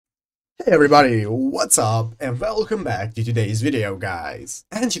Hey everybody, what's up and welcome back to today's video guys.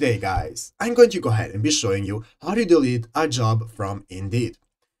 And today guys, I'm going to go ahead and be showing you how to delete a job from Indeed.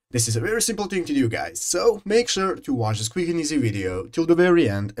 This is a very simple thing to do guys, so make sure to watch this quick and easy video till the very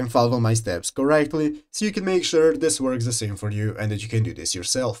end and follow my steps correctly so you can make sure this works the same for you and that you can do this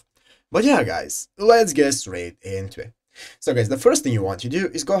yourself. But yeah guys, let's get straight into it. So guys, the first thing you want to do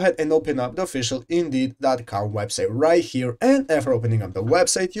is go ahead and open up the official Indeed.com website right here, and after opening up the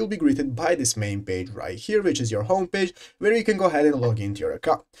website, you'll be greeted by this main page right here, which is your home page, where you can go ahead and log into your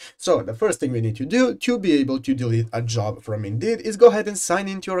account. So the first thing we need to do to be able to delete a job from Indeed is go ahead and sign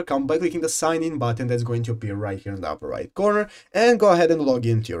into your account by clicking the sign in button that's going to appear right here in the upper right corner, and go ahead and log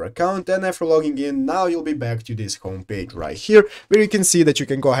into your account. And after logging in, now you'll be back to this home page right here, where you can see that you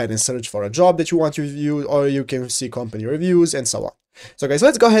can go ahead and search for a job that you want to view, or you can see company reviews and so on. So guys,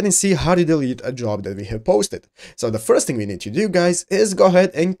 let's go ahead and see how to delete a job that we have posted. So the first thing we need to do guys is go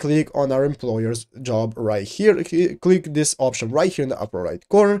ahead and click on our employer's job right here. Click this option right here in the upper right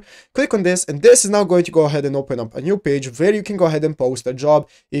corner. Click on this, and this is now going to go ahead and open up a new page where you can go ahead and post a job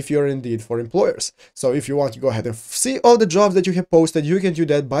if you're Indeed for employers. So if you want to go ahead and see all the jobs that you have posted, you can do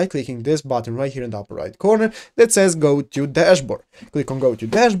that by clicking this button right here in the upper right corner that says go to dashboard. Click on go to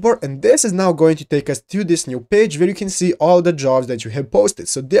dashboard, and this is now going to take us to this new page where you can see all the jobs that you have posted.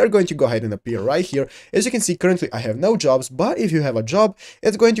 So they're going to go ahead and appear right here. As you can see, currently I have no jobs, but if you have a job,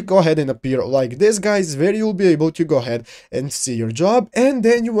 it's going to go ahead and appear like this guys, where you'll be able to go ahead and see your job. And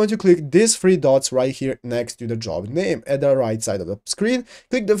then you want to click these three dots right here next to the job name at the right side of the screen.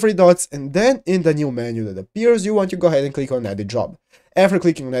 Click the three dots, and then in the new menu that appears, you want to go ahead and click on edit job. After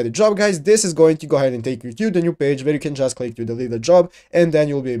clicking on edit job guys, this is going to go ahead and take you to the new page where you can just click to delete the job, and then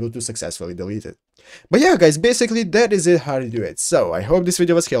you'll be able to successfully delete it. But yeah guys, basically that is it how to do it. So I hope this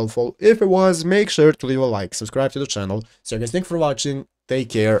video was helpful. If it was, make sure to leave a like, subscribe to the channel. So guys, thanks for watching, take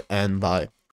care, and bye.